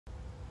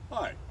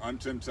Hi, I'm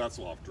Tim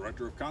Tetzlaff,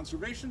 Director of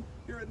Conservation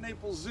here at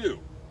Naples Zoo,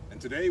 and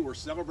today we're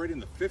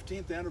celebrating the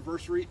 15th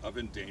anniversary of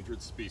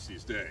Endangered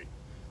Species Day.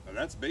 Now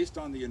that's based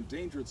on the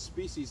Endangered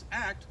Species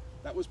Act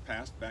that was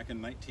passed back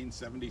in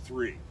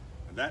 1973.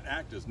 And that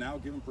act has now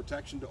given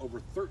protection to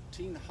over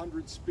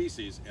 1,300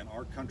 species in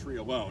our country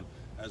alone,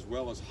 as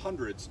well as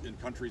hundreds in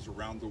countries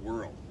around the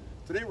world.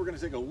 Today we're going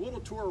to take a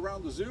little tour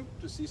around the zoo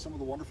to see some of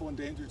the wonderful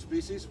endangered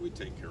species we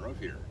take care of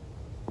here.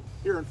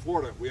 Here in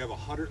Florida, we have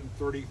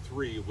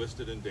 133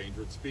 listed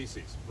endangered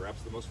species,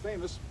 perhaps the most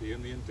famous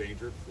being the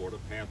endangered Florida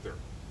panther.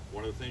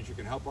 One of the things you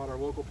can help out our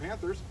local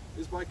panthers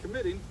is by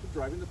committing to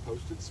driving the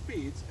posted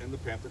speeds in the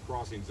Panther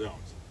Crossing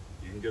zones.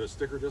 You can get a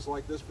sticker just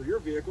like this for your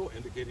vehicle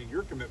indicating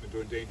your commitment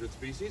to endangered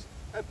species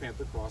at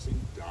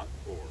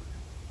panthercrossing.org.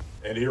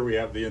 And here we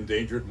have the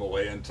endangered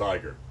Malayan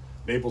tiger.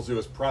 Naples Zoo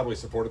has proudly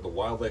supported the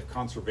Wildlife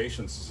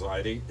Conservation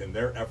Society in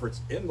their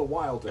efforts in the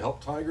wild to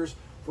help tigers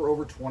for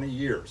over 20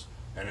 years.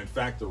 And in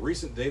fact, the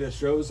recent data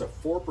shows a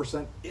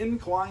 4%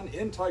 incline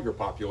in tiger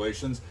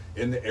populations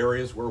in the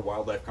areas where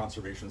Wildlife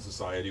Conservation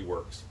Society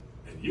works.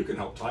 And you can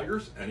help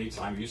tigers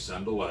anytime you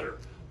send a letter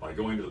by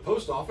going to the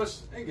post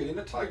office and getting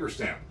a tiger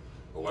stamp.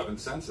 11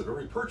 cents of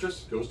every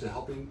purchase goes to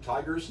helping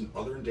tigers and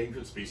other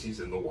endangered species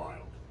in the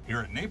wild. Here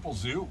at Naples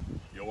Zoo,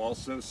 you'll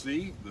also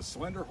see the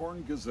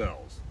slenderhorn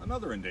gazelles,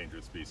 another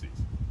endangered species.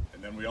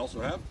 And then we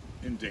also have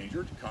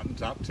endangered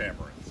cotton-top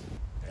tamarins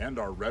and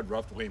our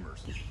red-ruffed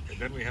lemurs. And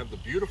then we have the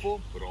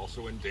beautiful but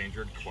also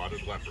endangered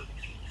clotted leopard.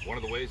 One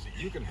of the ways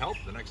that you can help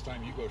the next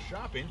time you go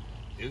shopping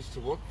is to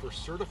look for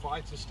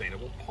certified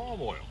sustainable palm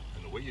oil.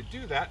 And the way you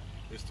do that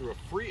is through a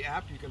free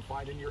app you can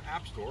find in your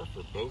app store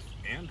for both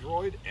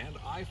Android and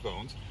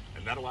iPhones,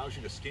 and that allows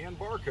you to scan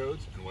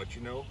barcodes and let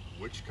you know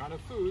which kind of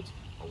foods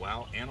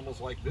allow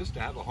animals like this to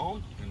have a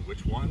home and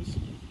which ones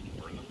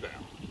burn them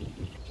down.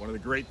 One of the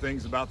great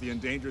things about the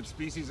Endangered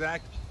Species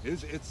Act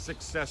is its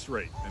success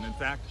rate, and in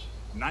fact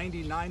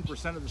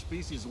 99% of the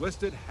species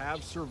listed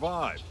have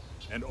survived,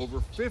 and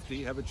over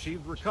 50 have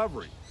achieved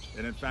recovery.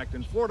 And in fact,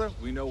 in Florida,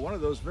 we know one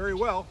of those very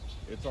well.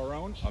 It's our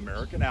own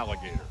American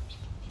alligator.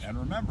 And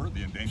remember,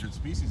 the Endangered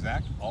Species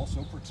Act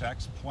also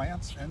protects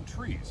plants and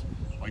trees,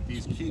 like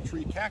these key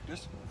tree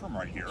cactus from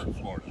right here in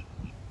Florida,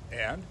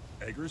 and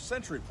Eger's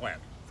century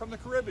plant from the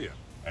Caribbean.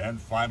 And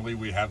finally,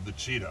 we have the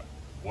cheetah.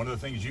 One of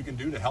the things you can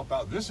do to help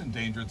out this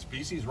endangered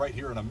species right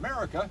here in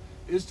America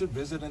is to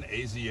visit an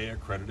AZA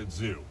accredited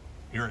zoo.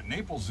 Here at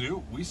Naples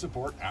Zoo, we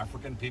support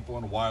African People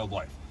and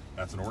Wildlife.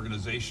 That's an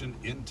organization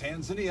in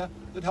Tanzania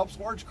that helps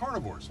large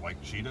carnivores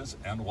like cheetahs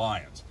and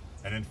lions.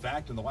 And in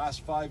fact, in the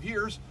last 5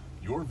 years,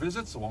 your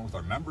visits, along with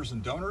our members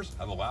and donors,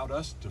 have allowed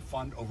us to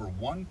fund over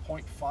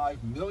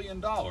 $1.5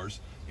 million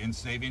in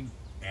saving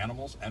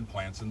animals and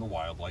plants in the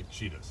wild like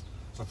cheetahs.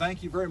 So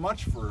thank you very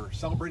much for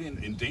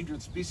celebrating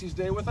Endangered Species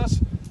Day with us,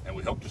 and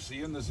we hope to see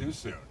you in the zoo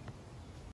soon.